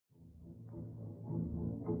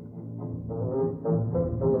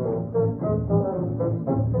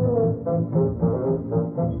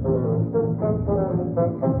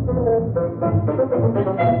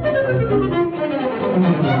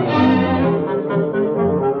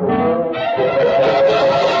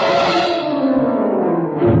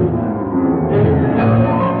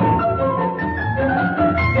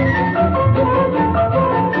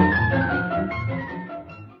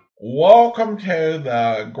to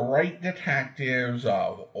the Great Detectives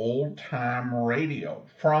of Old Time Radio.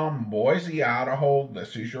 From Boise, Idaho,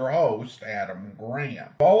 this is your host, Adam Graham.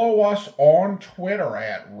 Follow us on Twitter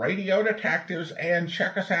at Radio Detectives and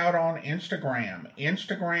check us out on Instagram,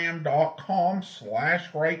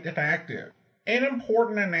 instagram.com/Great Detective. An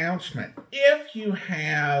important announcement. If you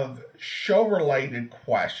have show-related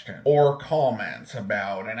questions or comments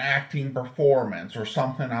about an acting performance or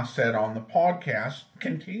something I said on the podcast,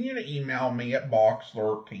 continue to email me at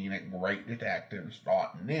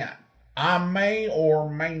box13@greatdetectives.net. I may or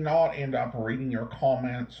may not end up reading your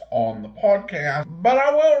comments on the podcast, but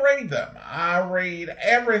I will read them. I read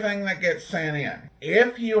everything that gets sent in.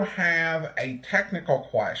 If you have a technical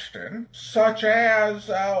question, such as,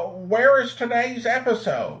 where is today's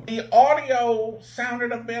episode? The audio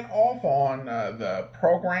sounded a bit off on the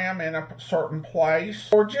program in a certain place,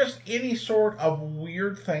 or just any sort of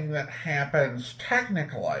weird thing that happens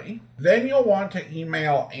technically, then you'll want to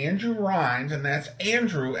email Andrew Rhynes, and that's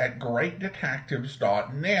Andrew at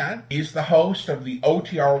greatdetectives.net. He's the host of the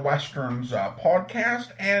OTR Westerns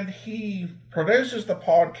podcast, and he produces the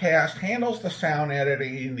podcast, handles the sound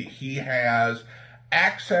editing. He has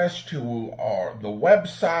access to the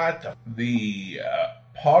website, the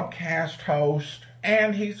podcast host,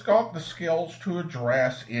 and he's got the skills to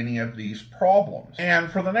address any of these problems.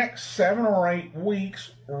 And for the next 7 or 8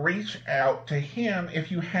 weeks, reach out to him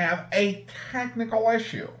if you have a technical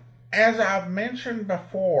issue. As I've mentioned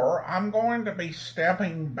before, I'm going to be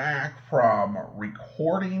stepping back from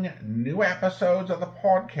recording new episodes of the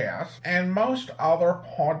podcast and most other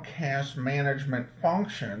podcast management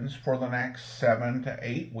functions for the next 7 to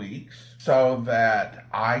 8 weeks so that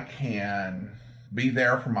I can be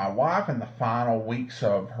there for my wife in the final weeks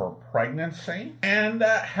of her pregnancy and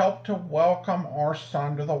help to welcome our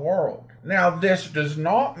son to the world. Now, this does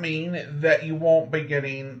not mean that you won't be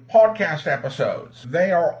getting podcast episodes.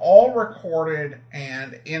 They are all recorded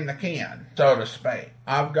and in the can, so to speak.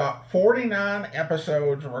 I've got 49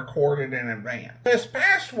 episodes recorded in advance. This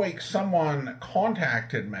past week, someone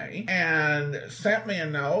contacted me and sent me a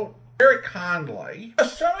note very kindly,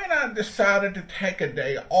 assuming I decided to take a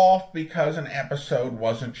day off because an episode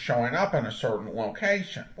wasn't showing up in a certain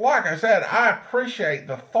location. Like I said, I appreciate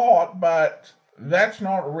the thought, but that's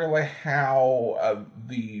not really how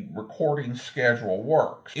the recording schedule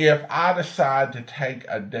works. If I decide to take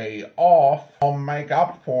a day off, I'll make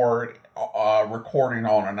up for it recording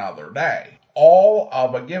on another day. All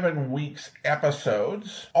of a given week's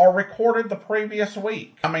episodes are recorded the previous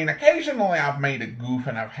week. I mean, occasionally I've made a goof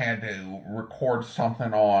and I've had to record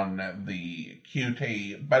something on the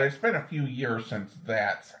QT, but it's been a few years since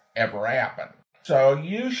that's ever happened. So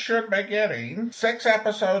you should be getting 6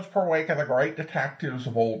 episodes per week of the Great Detectives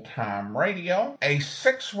of Old Time Radio, a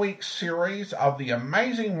 6-week series of The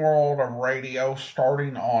Amazing World of Radio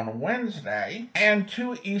starting on Wednesday, and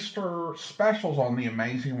 2 Easter specials on The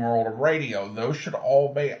Amazing World of Radio. Those should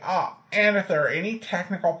all be up. And if there are any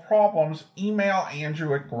technical problems, email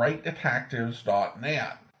Andrew at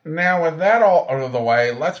greatdetectives.net. Now, with that all out of the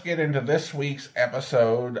way, let's get into this week's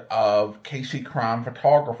episode of Casey Crime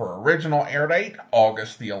Photographer. Original air date,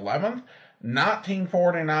 August the 11th,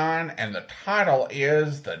 1949, and the title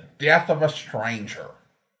is The Death of a Stranger.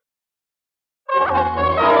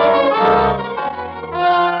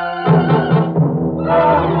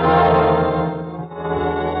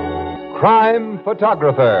 Crime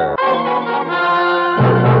Photographer.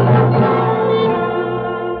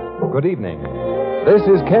 Good evening. This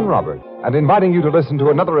is Ken Roberts, and inviting you to listen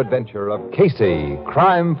to another adventure of Casey,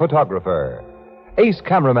 Crime Photographer, ace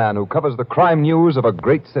cameraman who covers the crime news of a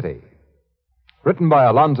great city. Written by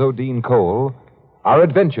Alonzo Dean Cole, our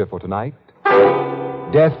adventure for tonight,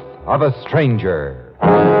 Death of a Stranger.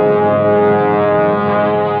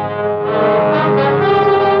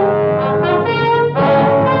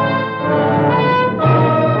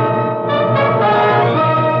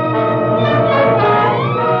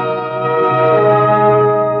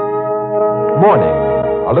 Morning,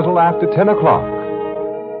 a little after 10 o'clock.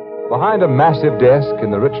 Behind a massive desk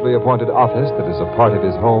in the richly appointed office that is a part of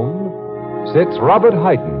his home sits Robert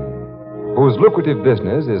Hyden, whose lucrative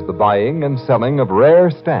business is the buying and selling of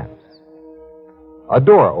rare stamps. A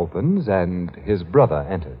door opens and his brother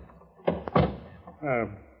enters.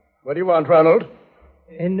 What do you want, Ronald?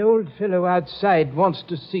 An old fellow outside wants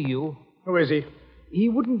to see you. Who is he? He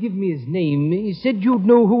wouldn't give me his name. He said you'd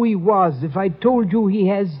know who he was if I told you he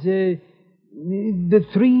has, the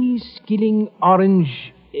 3 Skilling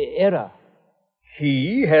Orange Era.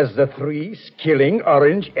 He has the 3 Skilling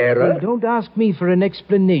Orange Era? Well, don't ask me for an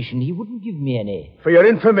explanation. He wouldn't give me any. For your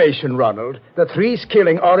information, Ronald, the 3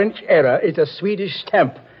 Skilling Orange Era is a Swedish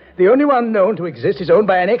stamp. The only one known to exist is owned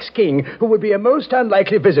by an ex-king who would be a most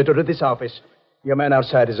unlikely visitor to this office. Your man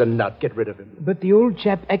outside is a nut. Get rid of him. But the old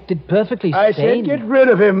chap acted perfectly I sane. said get rid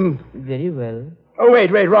of him. Very well. Oh,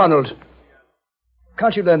 wait, Ronald.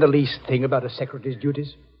 Can't you learn the least thing about a secretary's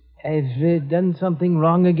duties? I've done something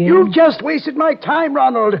wrong again? You've just wasted my time,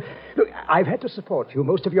 Ronald. Look, I've had to support you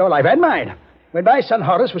most of your life, and mine. When my son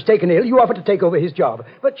Horace was taken ill, you offered to take over his job.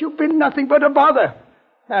 But you've been nothing but a bother.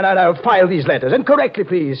 Now, file these letters, and correctly,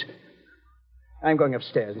 please. I'm going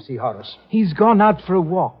upstairs and see Horace. He's gone out for a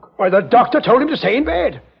walk. Why, the doctor told him to stay in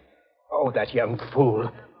bed. Oh, that young fool.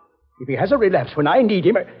 If he has a relapse when I need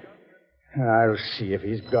him, I'll see if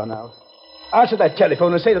he's gone out. Answer that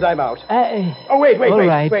telephone and say that I'm out.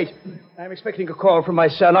 Wait. I'm expecting a call from my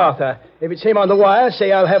son, Arthur. If it's him on the wire,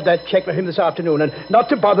 say I'll have that check for him this afternoon, and not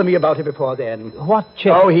to bother me about it before then. What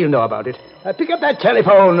check? Oh, he'll know about it. Pick up that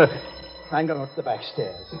telephone. I'm going up the back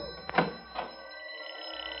stairs.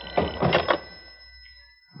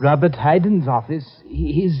 Robert Hayden's office.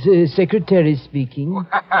 His secretary speaking. Well,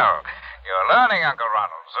 you're learning, Uncle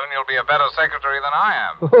Ronald. Soon you'll be a better secretary than I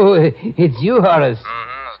am. Oh, it's you, Horace.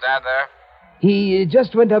 Mm-hmm. Is Dad there? He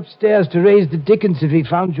just went upstairs to raise the dickens if he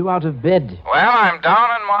found you out of bed. Well, I'm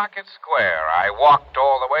down in Market Square. I walked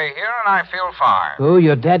all the way here, and I feel fine. Oh,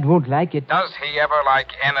 your dad won't like it. Does he ever like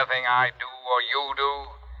anything I do or you do?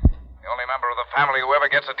 The only member of the family who ever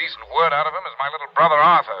gets a decent word out of him is my little brother,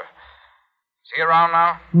 Arthur. Is he around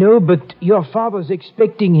now? No, but your father's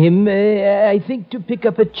expecting him, I think, to pick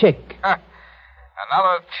up a check.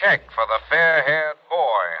 Another check for the fair-haired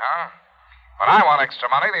boy, huh? When I want extra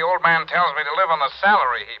money, the old man tells me to live on the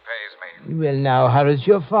salary he pays me. Well, now, Horace,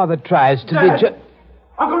 your father tries to Dad! be...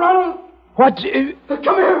 Uncle Ronald! What?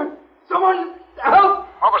 Come here! Someone help!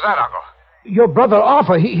 What was that, Uncle? Your brother,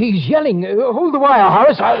 Arthur, he's yelling. Hold the wire,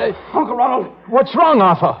 Horace. Uncle Ronald! What's wrong,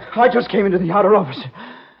 Arthur? I just came into the outer office,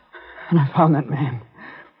 and I found that man.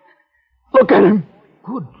 Look at him.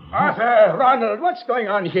 Good. Arthur, Ronald, what's going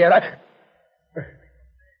on here?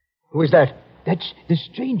 Who is that? That's the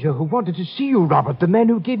stranger who wanted to see you, Robert, the man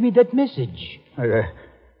who gave me that message.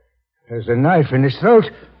 There's a knife in his throat.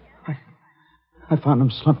 I found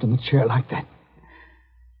him slumped in the chair like that.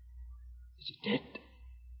 Is he dead?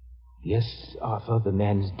 Yes, Arthur, the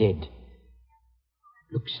man's dead.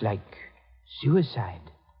 Looks like suicide.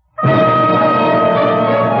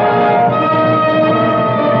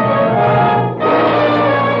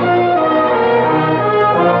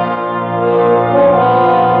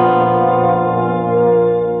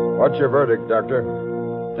 What's your verdict,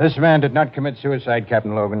 Doctor? This man did not commit suicide,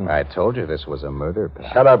 Captain Logan. I told you this was a murder, pal.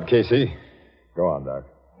 Shut up, Casey. Go on, Doc.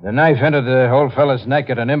 The knife entered the old fellow's neck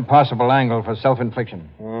at an impossible angle for self-infliction.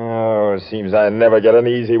 Oh, it seems I never get an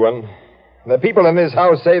easy one. The people in this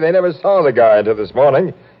house say they never saw the guy until this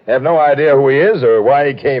morning. They have no idea who he is or why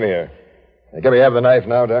he came here. Can we have the knife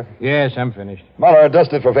now, Doc? Yes, I'm finished. Muller,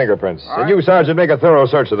 dust it for fingerprints. And you, Sergeant, make a thorough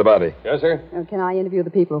search of the body. Yes, sir. Can I interview the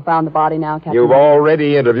people who found the body now, Captain? You've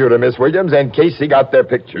already interviewed her, Miss Williams, and Casey got their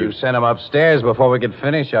pictures. You sent him upstairs before we could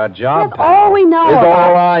finish our job, That's pal. all we know. It's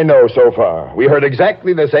all I know so far. We heard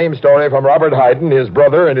exactly the same story from Robert Hayden, his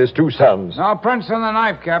brother, and his two sons. No prints on the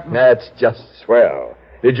knife, Captain. That's just swell.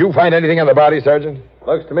 Did you find anything on the body, Sergeant?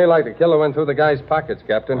 Looks to me like the killer went through the guy's pockets,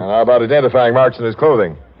 Captain. How about identifying marks in his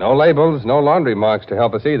clothing? No labels, no laundry marks to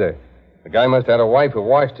help us either. The guy must have had a wife who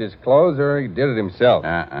washed his clothes, or he did it himself.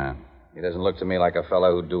 He doesn't look to me like a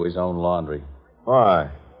fellow who'd do his own laundry. Why?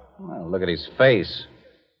 Well, look at his face.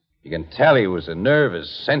 You can tell he was a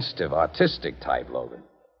nervous, sensitive, artistic type, Logan.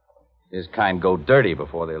 His kind go dirty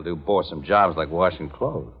before they'll do boresome jobs like washing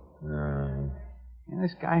clothes. Yeah,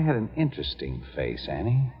 this guy had an interesting face,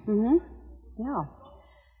 Annie. Mm-hmm. Yeah.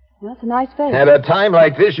 That's a nice face. At a time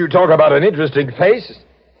like this, you talk about an interesting face?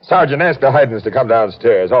 Sergeant, ask the Haydens to come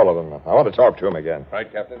downstairs, all of them. I want to talk to him again.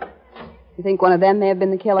 Right, Captain? You think one of them may have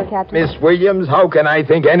been the killer, Captain? Miss Williams, how can I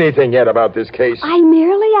think anything yet about this case? I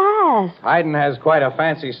merely asked. Hayden has quite a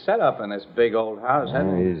fancy setup in this big old house,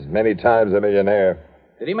 hasn't he? He's many times a millionaire.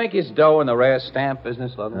 Did he make his dough in the rare stamp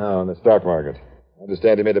business, Logan? No, in the stock market. I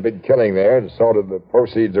understand he made a big killing there and sorted the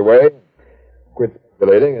proceeds away, quit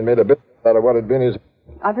speculating, and made a business out of what had been his...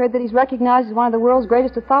 I've heard that he's recognized as one of the world's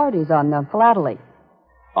greatest authorities on philately.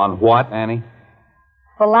 On what, Annie?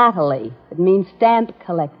 Philately. It means stamp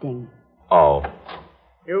collecting. Oh.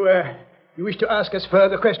 You wish to ask us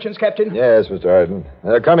further questions, Captain? Yes, Mr. Hayden.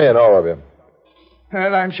 Come in, all of you.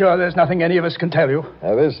 Well, I'm sure there's nothing any of us can tell you.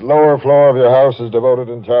 This lower floor of your house is devoted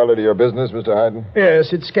entirely to your business, Mr. Hayden?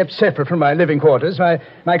 Yes, it's kept separate from my living quarters.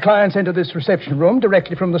 My clients enter this reception room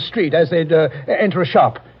directly from the street as they'd enter a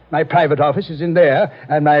shop. My private office is in there,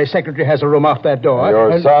 and my secretary has a room off that door.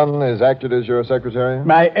 Your son has acted as your secretary?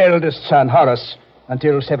 My eldest son, Horace,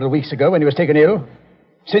 until several weeks ago when he was taken ill.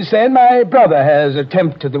 Since then, my brother has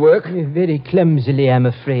attempted the work. Very clumsily, I'm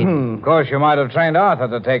afraid. Of course, you might have trained Arthur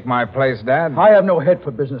to take my place, Dad. I have no head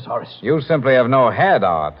for business, Horace. You simply have no head,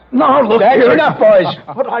 Art. No, look, that's enough, boys.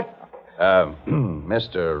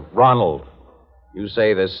 Mr. Ronald, you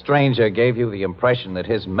say the stranger gave you the impression that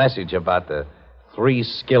his message about the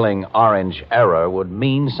 3-skilling orange error would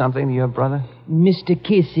mean something to your brother? Mr.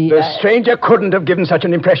 Casey... The stranger couldn't have given such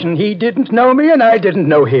an impression. He didn't know me, and I didn't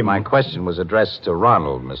know him. My question was addressed to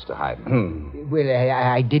Ronald, Mr. Hayden. Well,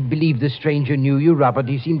 I did believe the stranger knew you, Robert.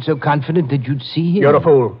 He seemed so confident that you'd see him. You're a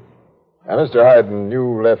fool. Now, Mr. Hayden,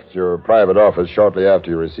 you left your private office shortly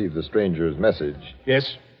after you received the stranger's message.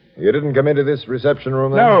 Yes. You didn't come into this reception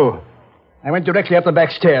room, then? No. I went directly up the back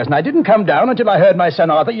stairs, and I didn't come down until I heard my son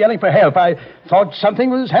Arthur yelling for help. I thought something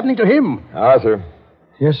was happening to him. Arthur.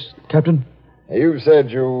 Yes, Captain? You said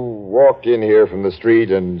you walked in here from the street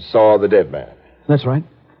and saw the dead man. That's right.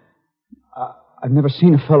 I've never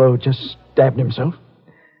seen a fellow just stabbed himself.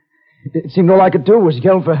 It seemed all I could do was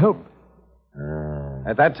yell for help.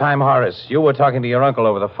 At that time, Horace, you were talking to your uncle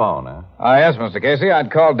over the phone, huh? Yes, Mr. Casey. I'd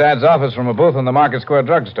called Dad's office from a booth in the Market Square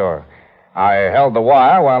drugstore. I held the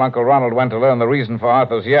wire while Uncle Ronald went to learn the reason for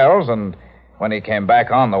Arthur's yells, and when he came back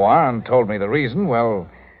on the wire and told me the reason, well,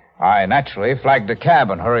 I naturally flagged a cab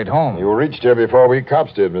and hurried home. You reached here before we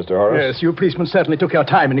cops did, Mr. Horace. Yes, you policemen certainly took your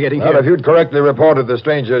time in getting Well, here. if you'd correctly reported the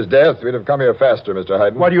stranger's death, we'd have come here faster, Mr.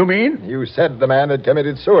 Hayden. What do you mean? You said the man had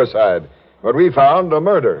committed suicide, but we found a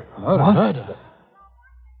murder. Murder?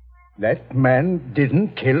 That man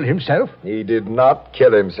didn't kill himself? He did not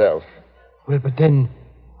kill himself. Well, but then,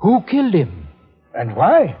 who killed him? And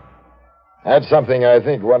why? That's something I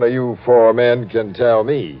think one of you 4 men can tell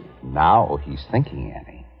me. Now he's thinking,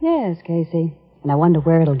 Annie. Yes, Casey. And I wonder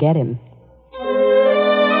where it'll get him.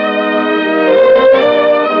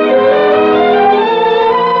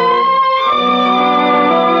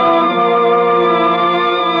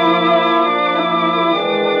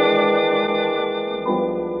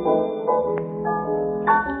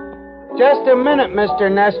 Just a minute,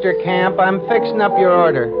 Mr. Nestor Camp. I'm fixing up your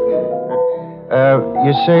order.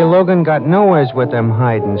 You say Logan got nowheres with them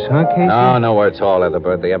Haydens, huh, Casey? No, nowhere at all,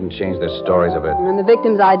 Ethelbert. They haven't changed their stories a bit. And the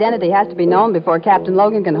victim's identity has to be known before Captain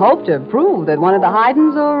Logan can hope to prove that one of the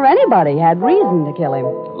Haydens or anybody had reason to kill him.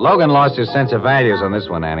 Logan lost his sense of values on this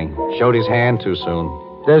one, Annie. Showed his hand too soon.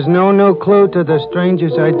 There's no new clue to the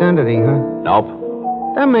stranger's identity, huh? Nope.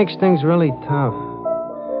 That makes things really tough.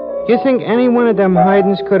 You think any one of them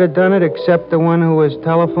Haydens could have done it except the one who was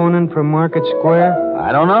telephoning from Market Square?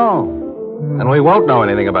 I don't know. And we won't know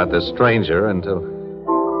anything about this stranger until...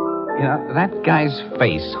 You know, that guy's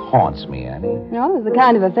face haunts me, Annie. No, it's the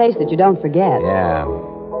kind of a face that you don't forget. Yeah.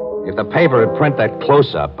 If the paper had print that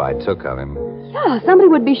close-up I took of him... Yeah, somebody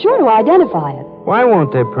would be sure to identify it. Why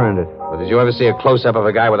won't they print it? Well, did you ever see a close-up of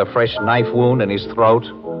a guy with a fresh knife wound in his throat?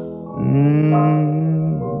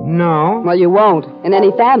 No. Well, you won't. In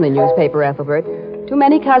any family newspaper, Ethelbert. Too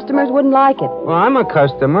many customers wouldn't like it. Well, I'm a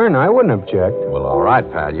customer, and I wouldn't object. Well, all right,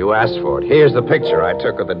 pal. You asked for it. Here's the picture I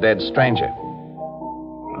took of the dead stranger.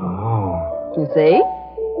 Oh. You see?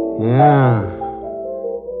 Yeah.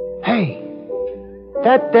 Hey,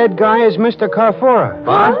 that dead guy is Mr. Carfora.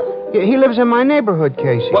 What? He lives in my neighborhood,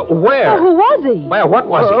 Casey. Well, where? Oh, who was he? Where? What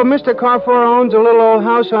was he? Mr. Carfora owns a little old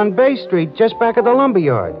house on Bay Street, just back of the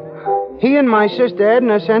lumberyard. He and my sister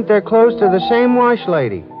Edna sent their clothes to the same wash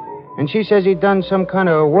lady. And she says he'd done some kind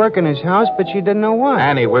of work in his house, but she didn't know what.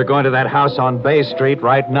 Annie, we're going to that house on Bay Street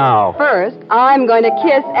right now. First, I'm going to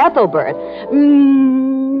kiss Ethelbert.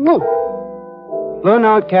 Blue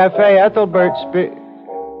Note Cafe, Ethelbert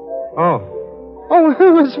Oh,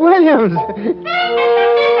 Miss Williams.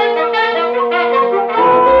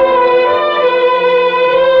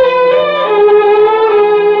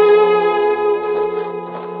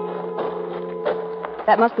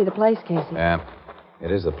 That must be the place, Casey. Yeah,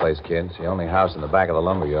 it is the place, kid. It's the only house in the back of the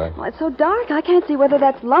lumberyard. Well, it's so dark, I can't see whether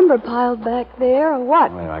that's lumber piled back there or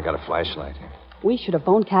what. Wait, I got a flashlight here. We should have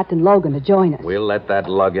phoned Captain Logan to join us. We'll let that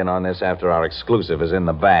lug in on this after our exclusive is in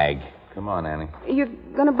the bag. Come on, Annie. You're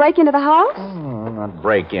going to break into the house? Not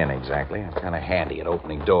break in exactly. I'm kind of handy at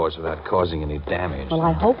opening doors without causing any damage. Well,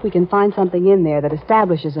 I hope we can find something in there that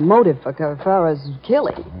establishes a motive for Carfara's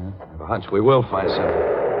killing. I have a hunch we will find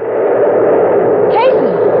something.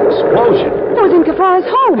 Casey! Explosion. It was in Carfara's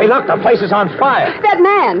home. Hey, look, the place is on fire. That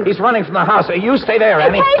man. He's running from the house. You stay there,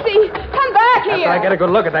 Annie. Casey, come back here. After I get a good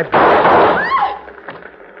look at that.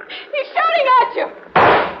 He's shooting at you.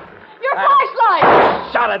 Your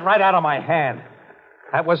flashlight. Shot it right out of my hand.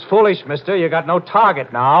 That was foolish, mister. You got no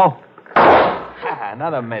target now.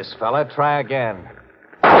 Another miss, fella. Try again.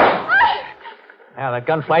 Now, that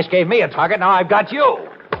gun flash gave me a target. Now I've got you.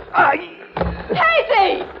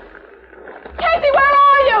 Casey! Casey, where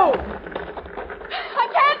are you? I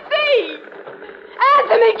can't see!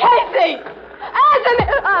 Answer me, Casey! Answer me!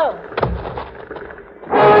 Oh!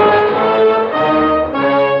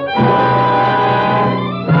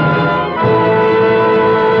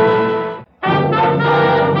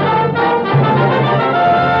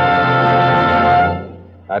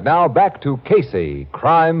 And now back to Casey,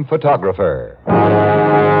 crime photographer.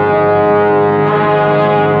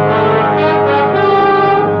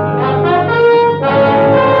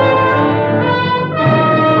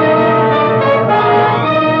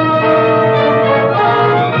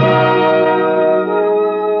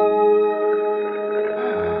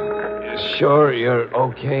 Sure you're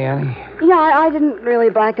okay, Annie? Yeah, I didn't really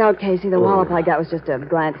black out, Casey. The wallop I got was just a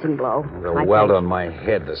glancing blow. The welt on my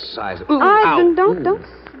head the size of...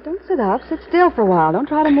 Don't sit up. Sit still for a while. Don't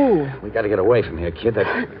try to move. We got to get away from here, kid.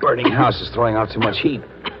 That burning house is throwing out too much heat.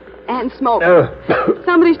 And smoke.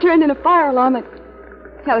 Somebody's turned in a fire alarm.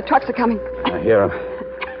 Yeah, the trucks are coming. I hear them.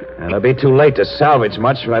 And it'll be too late to salvage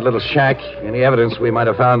much from that little shack. Any evidence we might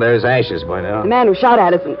have found there is ashes by now. The man who shot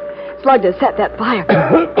at us and slugged us set that fire.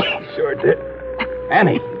 Sure did.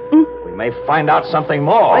 Annie, we may find out something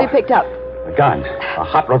more. What you picked up? A gun. A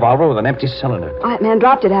hot revolver with an empty cylinder. Oh, that man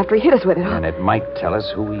dropped it after he hit us with it. And it might tell us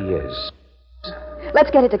who he is. Let's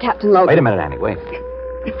get it to Captain Logan. Wait a minute, Annie. Wait.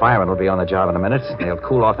 The firemen will be on the job in a minute. They'll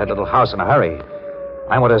cool off that little house in a hurry.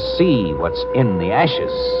 I want to see what's in the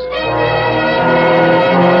ashes.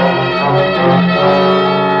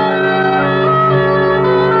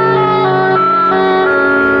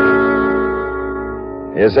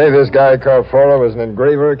 You say this guy Carfora was an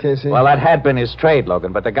engraver, Casey? Well, that had been his trade,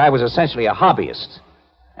 Logan, but the guy was essentially a hobbyist.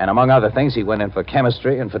 And among other things, he went in for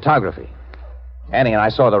chemistry and photography. Annie and I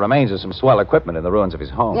saw the remains of some swell equipment in the ruins of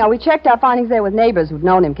his home. Yeah, we checked our findings there with neighbors who'd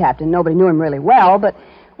known him, Captain. Nobody knew him really well, but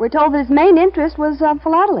we're told that his main interest was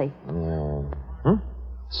philately.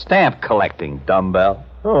 Stamp collecting, dumbbell.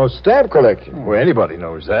 Oh, stamp collecting. Well, anybody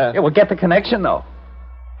knows that. Yeah, well, get the connection, though.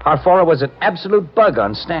 Carfora was an absolute bug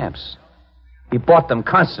on stamps. He bought them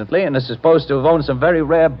constantly and is supposed to have owned some very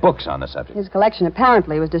rare books on the subject. His collection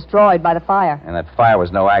apparently was destroyed by the fire. And that fire was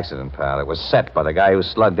no accident, pal. It was set by the guy who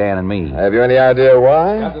slugged Dan and me. Have you any idea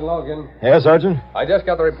why? Captain Logan. Yes, Sergeant? I just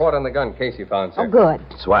got the report on the gun Casey found, sir. Oh, good.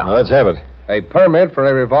 Swell. Well, let's have it. A permit for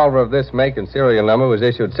a revolver of this make and serial number was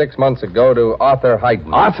issued 6 months ago to Arthur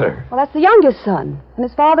Hyden. Arthur? Well, that's the youngest son and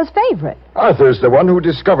his father's favorite. Arthur's the one who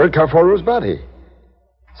discovered Carfora's body.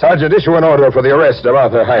 Sergeant, issue an order for the arrest of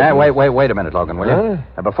Arthur Hyden. Wait a minute, Logan, will you?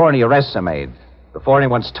 Before any arrests are made, before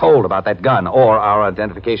anyone's told about that gun or our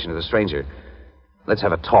identification of the stranger, let's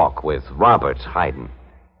have a talk with Robert Hyden.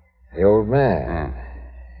 The old man.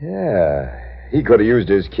 Yeah. He could have used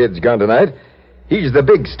his kid's gun tonight. He's the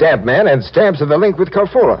big stamp man, and stamps are the link with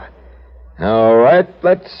Carfora. All right,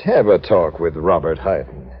 let's have a talk with Robert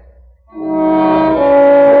Hyden.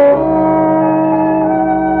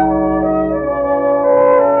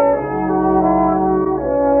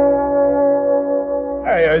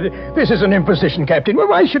 This is an imposition, Captain. Well,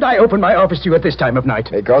 why should I open my office to you at this time of night?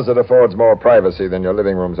 Because it affords more privacy than your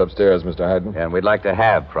living rooms upstairs, Mr. Hyden. And we'd like to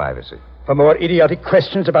have privacy. For more idiotic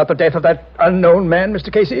questions about the death of that unknown man,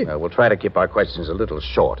 Mr. Casey? We'll try to keep our questions a little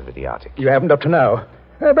short of idiotic. You haven't up to now.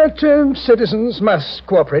 But citizens must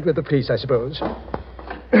cooperate with the police, I suppose.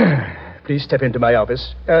 Please step into my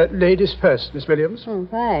office. Ladies first, Miss Williams.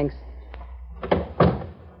 Thanks.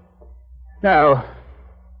 Now,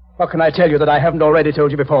 what can I tell you that I haven't already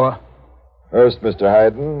told you before? First, Mr.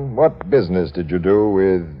 Hyden, what business did you do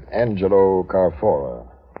with Angelo Carfora?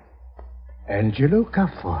 Angelo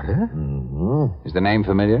Carfora? Mm-hmm. Is the name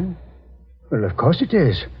familiar? Well, of course it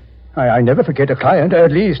is. I never forget a client,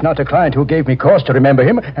 at least not a client who gave me cause to remember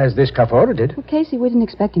him, as this Carfora did. Well, Casey, we didn't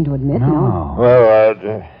expect him to admit, no.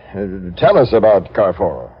 Well, tell us about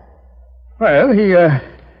Carfora. Well,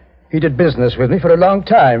 he did business with me for a long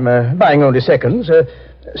time, buying only seconds,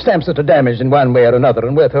 stamps that are damaged in one way or another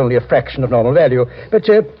and worth only a fraction of normal value. But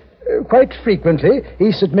quite frequently,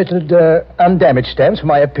 he submitted undamaged stamps for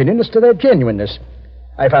my opinion as to their genuineness.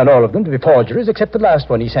 I found all of them to be forgeries, except the last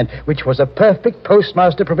one he sent, which was a perfect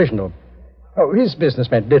postmaster provisional. Oh, his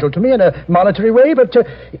business meant little to me in a monetary way, but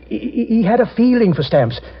he had a feeling for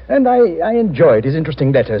stamps, and I enjoyed his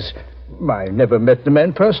interesting letters. I never met the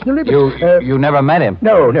man personally, but... You never met him?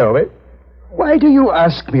 No. Why do you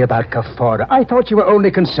ask me about Carfora? I thought you were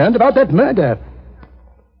only concerned about that murder.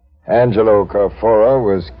 Angelo Carfora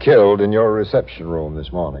was killed in your reception room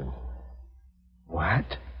this morning.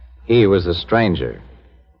 What? He was the stranger.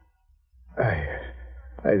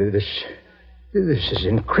 This is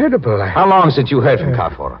incredible. How long since you heard from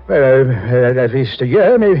Carfora? At least a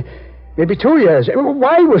year, maybe 2 years.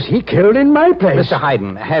 Why was he killed in my place? Mr.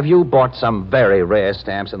 Hayden, have you bought some very rare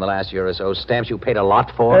stamps in the last year or so? Stamps you paid a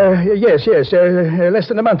lot for? Yes. Less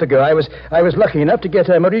than a month ago, I was lucky enough to get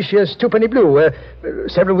a Mauritius twopenny blue.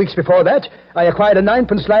 Several weeks before that, I acquired a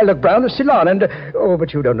 9-pence lilac brown of Ceylon. And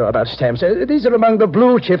but you don't know about stamps. These are among the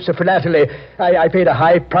blue chips of philately. I paid a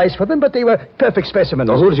high price for them, but they were perfect specimens.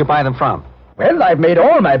 So who did you buy them from? Well, I've made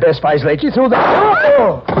all my best buys lately through the...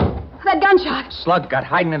 That gunshot. Slug got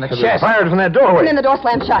Hayden in the chest. Fired from that doorway. And then the door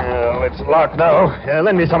slammed shut. Well, it's locked now.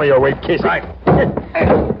 Lend me some of your weight, Casey. Right.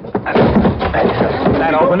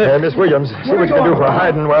 That opened it. Miss Williams, see what you can do for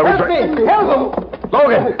Hayden while we... Help him!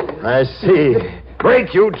 Logan! I see.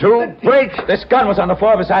 Break, you two. Break! This gun was on the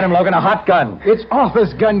floor beside him, Logan. A hot gun. It's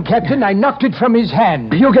Arthur's gun, Captain. I knocked it from his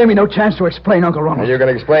hand. You gave me no chance to explain, Uncle Ronald. You can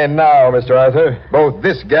explain now, Mr. Arthur. Both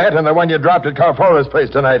this gat and the one you dropped at Carfora's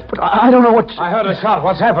place tonight. But I don't know what... I heard a shot.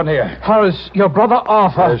 What's happened here? Horace, your brother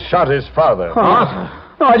Arthur... Shot his father. Arthur?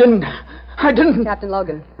 No, I didn't. Captain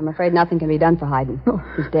Logan, I'm afraid nothing can be done for Hayden.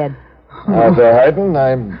 He's dead. Arthur Hayden,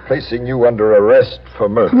 I'm placing you under arrest for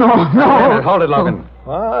murder. No. Hold it, Logan.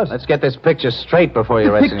 What? Let's get this picture straight before you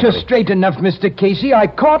The arrest picture's anybody. straight enough, Mr. Casey. I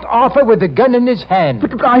caught Arthur with the gun in his hand.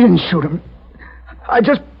 But I didn't shoot him. I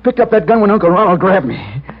just picked up that gun when Uncle Ronald grabbed me.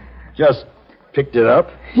 Just picked it up?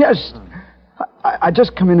 Yes. I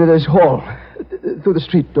just come into this hall, through the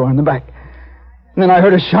street door in the back. And then I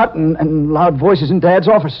heard a shot and loud voices in Dad's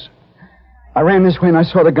office. I ran this way and I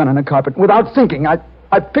saw the gun on the carpet. Without thinking,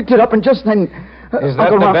 I picked it up and just then... Is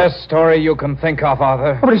that the best story you can think of,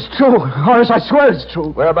 Arthur? But it's true. Horace, I swear it's true.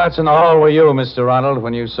 Whereabouts in the hall were you, Mr. Ronald,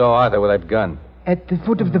 when you saw Arthur with that gun? At the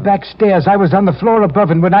foot of the back stairs. I was on the floor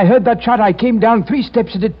above, and when I heard that shot, I came down 3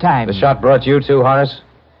 steps at a time. The shot brought you too, Horace?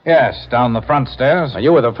 Yes, down the front stairs. Now,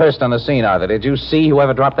 you were the first on the scene, Arthur. Did you see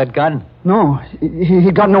whoever dropped that gun? No,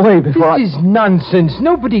 he gotten away before This is nonsense.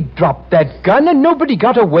 Nobody dropped that gun, and nobody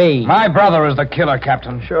got away. My brother is the killer,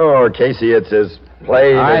 Captain. Sure, Casey, it's as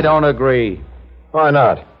plain I don't agree. Why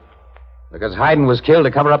not? Because Hayden was killed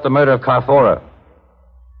to cover up the murder of Carfora.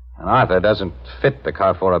 And Arthur doesn't fit the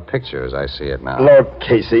Carfora picture as I see it now. Look,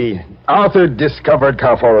 Casey, Arthur discovered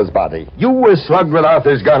Carfora's body. You were slugged with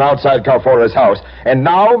Arthur's gun outside Carfora's house. And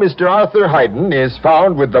now Mr. Arthur Hayden is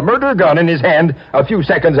found with the murder gun in his hand a few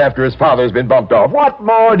seconds after his father's been bumped off. What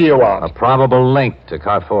more do you want? A probable link to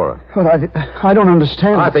Carfora. But I don't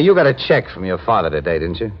understand. Arthur, you got a check from your father today,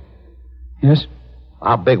 didn't you? Yes?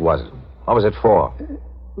 How big was it? What was it for?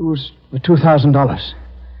 It was for $2,000.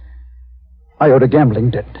 I owed a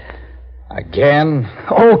gambling debt. Again?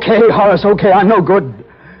 Okay, Horace, okay, I'm no good.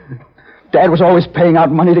 Dad was always paying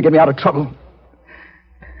out money to get me out of trouble.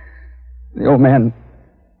 The old man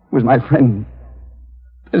was my friend,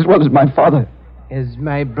 as well as my father. As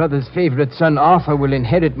my brother's favorite son, Arthur, will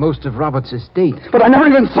inherit most of Robert's estate. But I never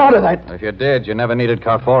even thought of that. If you did, you never needed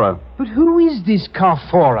Carfora. But who is this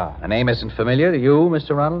Carfora? A name isn't familiar to you,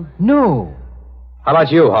 Mr. Ronald? No. How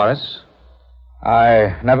about you, Horace?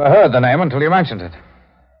 I never heard the name until you mentioned it.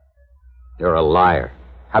 You're a liar.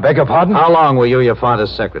 I beg your pardon? How long were you your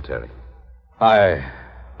father's secretary?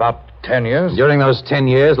 About 10 years. During those 10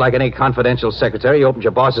 years, like any confidential secretary, you opened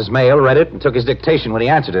your boss's mail, read it, and took his dictation when he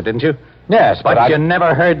answered it, didn't you? Yes, But you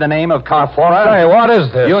never heard the name of Carfora? Hey, what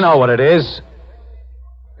is this? You know what it is.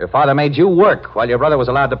 Your father made you work while your brother was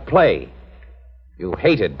allowed to play. You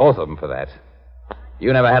hated both of them for that.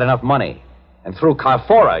 You never had enough money. And through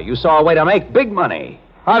Carfora, you saw a way to make big money.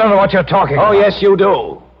 I don't know what you're talking about. Oh, yes, you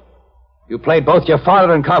do. You played both your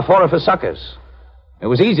father and Carfora for suckers. It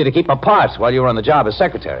was easy to keep apart while you were on the job as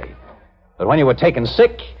secretary. But when you were taken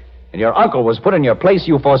sick and your uncle was put in your place,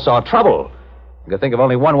 you foresaw trouble. You could think of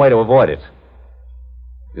only one way to avoid it.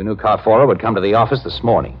 You knew Carfora would come to the office this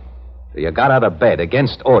morning. So you got out of bed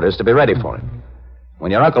against orders to be ready for him.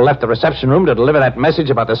 When your uncle left the reception room to deliver that message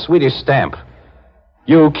about the Swedish stamp,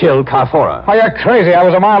 you killed Carfora. Oh, you're crazy. I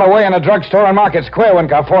was a mile away in a drugstore on Market Square when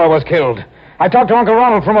Carfora was killed. I talked to Uncle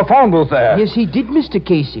Ronald from a phone booth there. Yes, he did, Mr.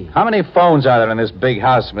 Casey. How many phones are there in this big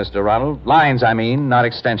house, Mr. Ronald? Lines, I mean, not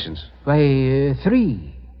extensions. Why,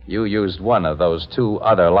 3. You used one of those 2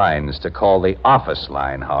 other lines to call the office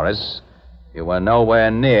line, Horace. You were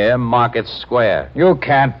nowhere near Market Square. You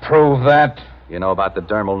can't prove that. You know about the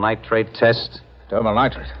dermal nitrate test? Dermal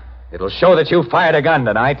nitrate? It'll show that you fired a gun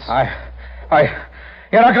tonight.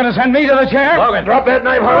 You're not going to send me to the chair? Logan, drop that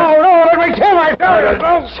knife, Horace. No, let me kill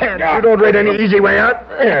myself. You don't read any easy way out.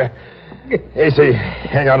 Here. Casey,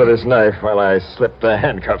 hang on to this knife while I slip the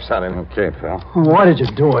handcuffs on him. Okay, pal. Why did you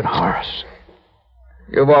do it, Horace?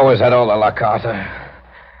 You've always had all the luck, Arthur.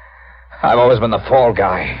 I've always been the fall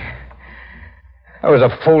guy. I was a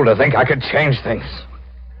fool to think I could change things.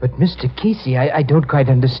 But, Mr. Casey, I don't quite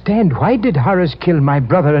understand. Why did Horace kill my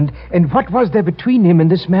brother, and what was there between him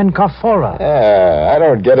and this man Carfora? I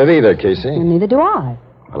don't get it either, Casey. Neither do I.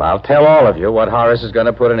 Well, I'll tell all of you what Horace is going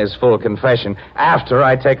to put in his full confession after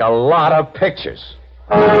I take a lot of pictures.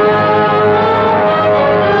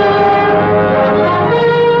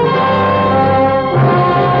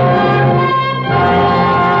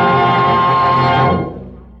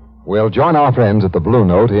 We'll join our friends at the Blue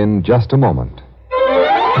Note in just a moment.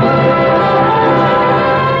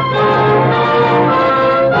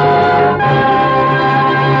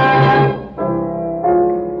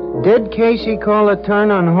 Did Casey call a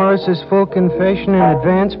turn on Horace's full confession in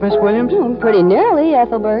advance, Miss Williams? Pretty nearly,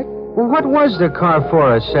 Ethelbert. Well, what was the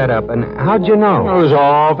Carfora setup, and how'd you know? It was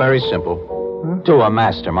all very simple. To a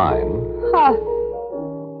mastermind. Huh.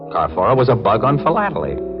 Carfora was a bug on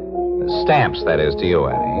philately. Stamps, that is, to you,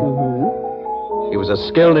 Annie. He was a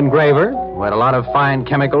skilled engraver who had a lot of fine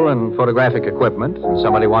chemical and photographic equipment, and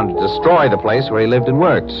somebody wanted to destroy the place where he lived and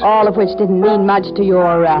worked. All of which didn't mean much to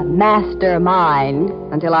your mastermind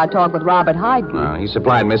until our talk with Robert Hayden. He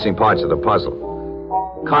supplied missing parts of the puzzle.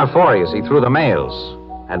 Carfora, you see, through the mails,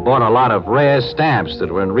 had bought a lot of rare stamps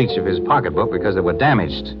that were in reach of his pocketbook because they were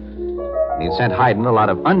damaged. He'd sent Hayden a lot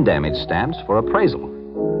of undamaged stamps for appraisal.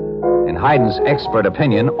 In Hayden's expert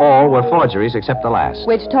opinion, all were forgeries except the last.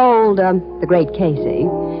 Which told the great Casey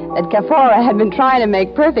that Carfora had been trying to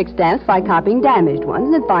make perfect stamps by copying damaged ones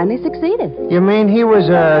and had finally succeeded. You mean he was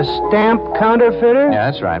a stamp counterfeiter?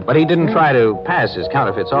 Yeah, that's right. But he didn't try to pass his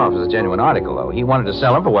counterfeits off as a genuine article, though. He wanted to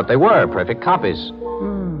sell them for what they were, perfect copies.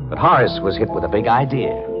 But Horace was hit with a big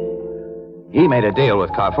idea. He made a deal with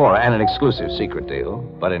Carfora, and an exclusive secret deal,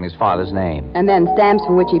 but in his father's name. And then stamps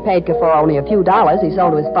for which he paid Carfora only a few dollars, he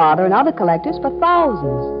sold to his father and other collectors for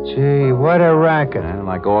thousands. Gee, what a racket. And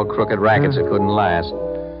like all crooked rackets, it couldn't last.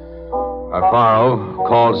 Carfaro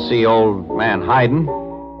called to see old man Hayden,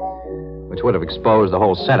 which would have exposed the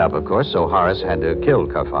whole setup, of course, so Horace had to kill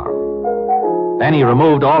Carfaro. Then he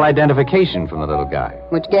removed all identification from the little guy.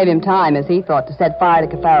 Which gave him time, as he thought, to set fire to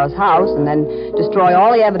Carfaro's house and then destroy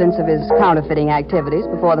all the evidence of his counterfeiting activities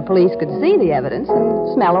before the police could see the evidence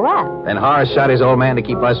and smell a rat. Then Horace shot his old man to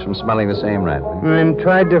keep us from smelling the same rat. And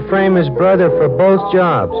tried to frame his brother for both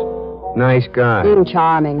jobs. Nice guy.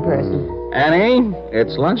 Charming person. Annie,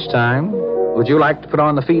 it's lunchtime. Would you like to put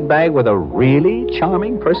on the feed bag with a really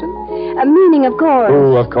charming person? Meaning, of course.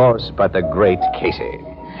 Oh, of course, but the great Casey.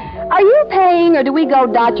 Are you paying, or do we go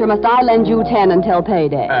Dutch, or must I lend you 10 until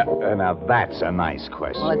payday? Now, that's a nice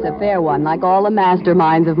question. Well, it's a fair one. Like all the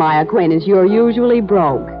masterminds of my acquaintance, you're usually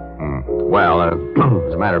broke. Well, as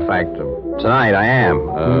a matter of fact, tonight I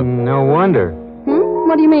am. No wonder.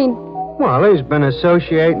 What do you mean? Well, he's been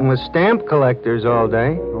associating with stamp collectors all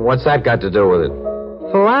day. What's that got to do with it?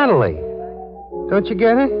 Philately. Don't you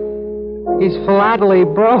get it? He's philately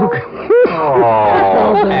broke.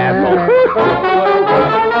 Oh,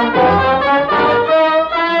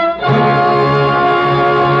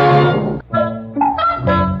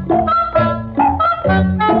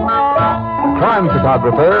 Crime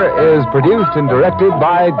Photographer is produced and directed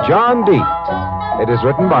by John Dietz. It is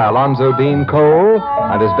written by Alonzo Dean Cole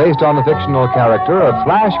and is based on the fictional character of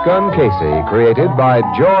Flash Gun Casey, created by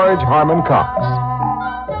George Harmon Cox.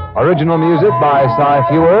 Original music by Cy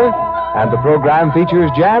Fewer, and the program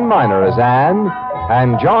features Jan Miner as Anne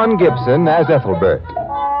and John Gibson as Ethelbert.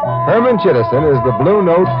 Herman Chittison is the Blue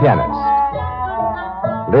Note pianist.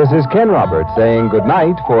 This is Ken Roberts saying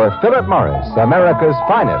goodnight for Philip Morris, America's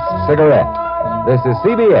finest cigarette. This is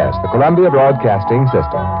CBS, the Columbia Broadcasting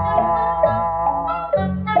System.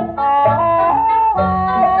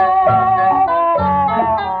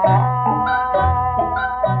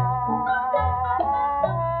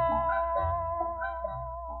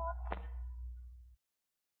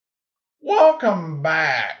 Welcome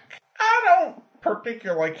back. I don't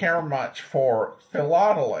particularly care much for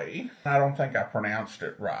philately. I don't think I pronounced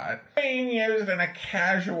it right. Being used in a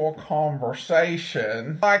casual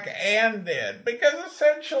conversation like Ann did. Because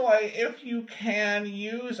essentially, if you can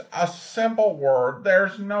use a simple word,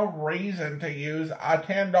 there's no reason to use a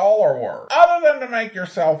 $10 word. Other than to make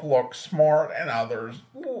yourself look smart and others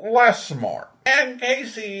less smart. And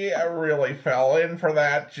Casey really fell in for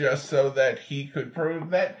that just so that he could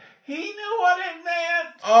prove that he knew what it meant.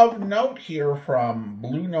 Of note here from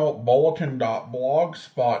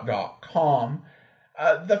BlueNoteBulletin.blogspot.com,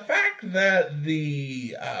 the fact that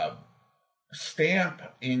the stamp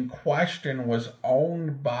in question was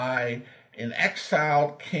owned by an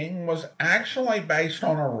exiled king was actually based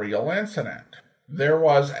on a real incident. There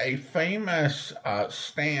was a famous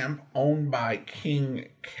stamp owned by King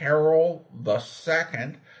Carol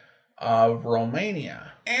II of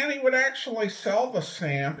Romania, and he would actually sell the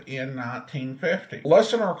stamp in 1950.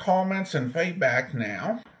 Listener comments and feedback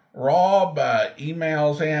now. Rob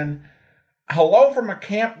emails in, "Hello from a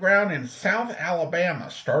campground in South Alabama.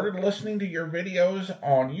 Started listening to your videos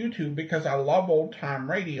on YouTube because I love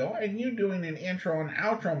old-time radio, and you doing an intro and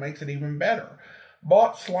outro makes it even better.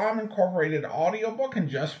 Bought Slime Incorporated audiobook and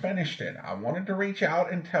just finished it. I wanted to reach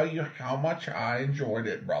out and tell you how much I enjoyed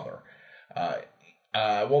it, brother."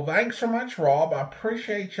 Well, thanks so much, Rob. I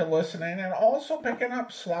appreciate you listening and also picking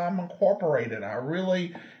up Slime Incorporated. I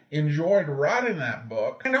really enjoyed writing that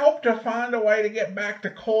book and hope to find a way to get back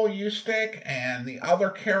to Cole Eustick and the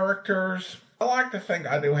other characters. I like to think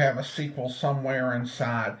I do have a sequel somewhere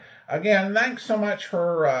inside. Again, thanks so much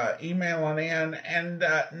for emailing in. And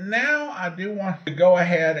now I do want to go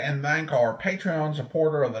ahead and thank our Patreon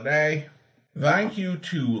supporter of the day. Thank you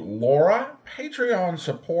to Laura, Patreon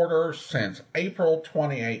supporter since April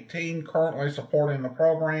 2018, currently supporting the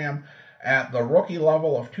program at the rookie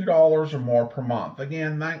level of $2 or more per month.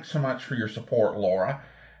 Again, thanks so much for your support, Laura.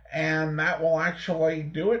 And that will actually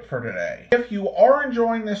do it for today. If you are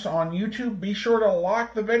enjoying this on YouTube, be sure to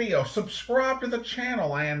like the video, subscribe to the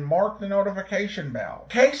channel, and mark the notification bell.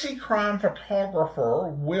 Casey Crime Photographer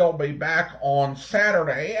will be back on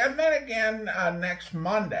Saturday, and then again next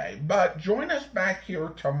Monday. But join us back here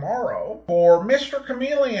tomorrow for Mr.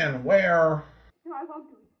 Chameleon, where... No, I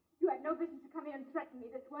won't do it. You had no business to come here and threaten me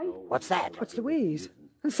this way. What's that? What's Louise?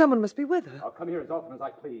 And someone must be with her. I'll come here as often as I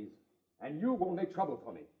please. And you won't make trouble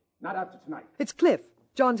for me. Not after tonight. It's Cliff,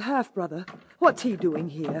 John's half-brother. What's he doing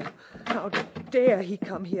here? How dare he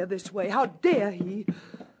come here this way? How dare he?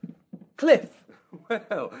 Cliff.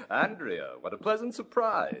 Well, Andrea, what a pleasant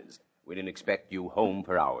surprise. We didn't expect you home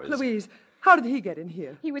for hours. Louise, how did he get in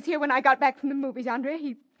here? He was here when I got back from the movies, Andrea.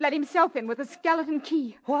 He let himself in with a skeleton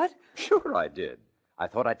key. What? Sure I did. I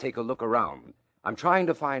thought I'd take a look around. I'm trying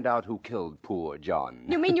to find out who killed poor John.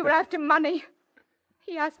 You mean you were after money?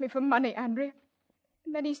 He asked me for money, Andrea.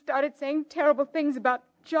 And then he started saying terrible things about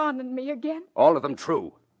John and me again. All of them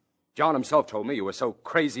true. John himself told me you were so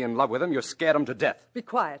crazy in love with him, you scared him to death. Be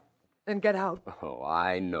quiet and get out. Oh,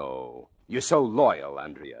 I know. You're so loyal,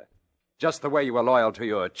 Andrea. Just the way you were loyal to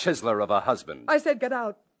your chiseler of a husband. I said get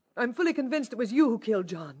out. I'm fully convinced it was you who killed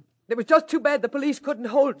John. It was just too bad the police couldn't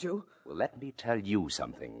hold you. Well, let me tell you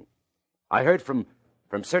something. I heard from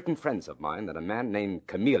certain friends of mine that a man named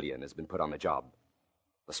Chameleon has been put on the job.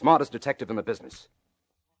 The smartest detective in the business.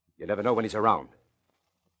 You never know when he's around.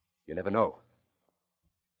 You never know.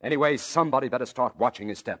 Anyway, somebody better start watching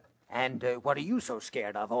his step. And what are you so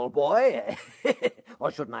scared of, old boy?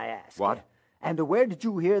 Or shouldn't I ask? What? And where did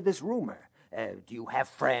you hear this rumor? Do you have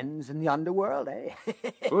friends in the underworld, eh?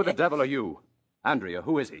 Who the devil are you? Andrea,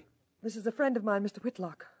 who is he? This is a friend of mine, Mr.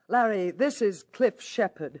 Whitlock. Larry, this is Cliff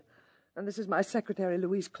Shepard. And this is my secretary,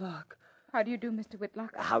 Louise Clark. How do you do, Mr.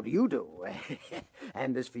 Whitlock? How do you do?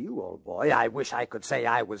 And as for you, old boy, I wish I could say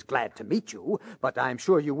I was glad to meet you, but I'm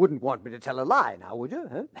sure you wouldn't want me to tell a lie now, would you?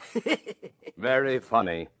 Huh? Very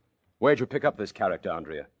funny. Where'd you pick up this character,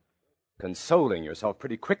 Andrea? Consoling yourself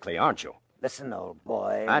pretty quickly, aren't you? Listen, old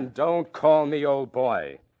boy. And don't call me old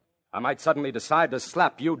boy. I might suddenly decide to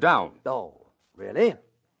slap you down. Oh, really?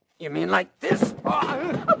 You mean like this?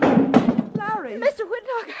 Larry! Mr.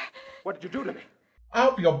 Whitlock! What did you do to me? I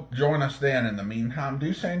hope you'll join us then. In the meantime,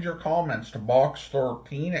 do send your comments to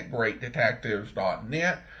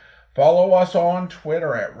box13@greatdetectives.net. Follow us on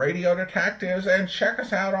Twitter at Radio Detectives and check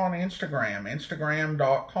us out on Instagram,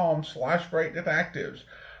 instagram.com/greatdetectives.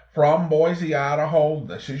 From Boise, Idaho,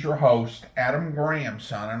 this is your host, Adam Graham,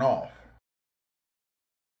 signing off.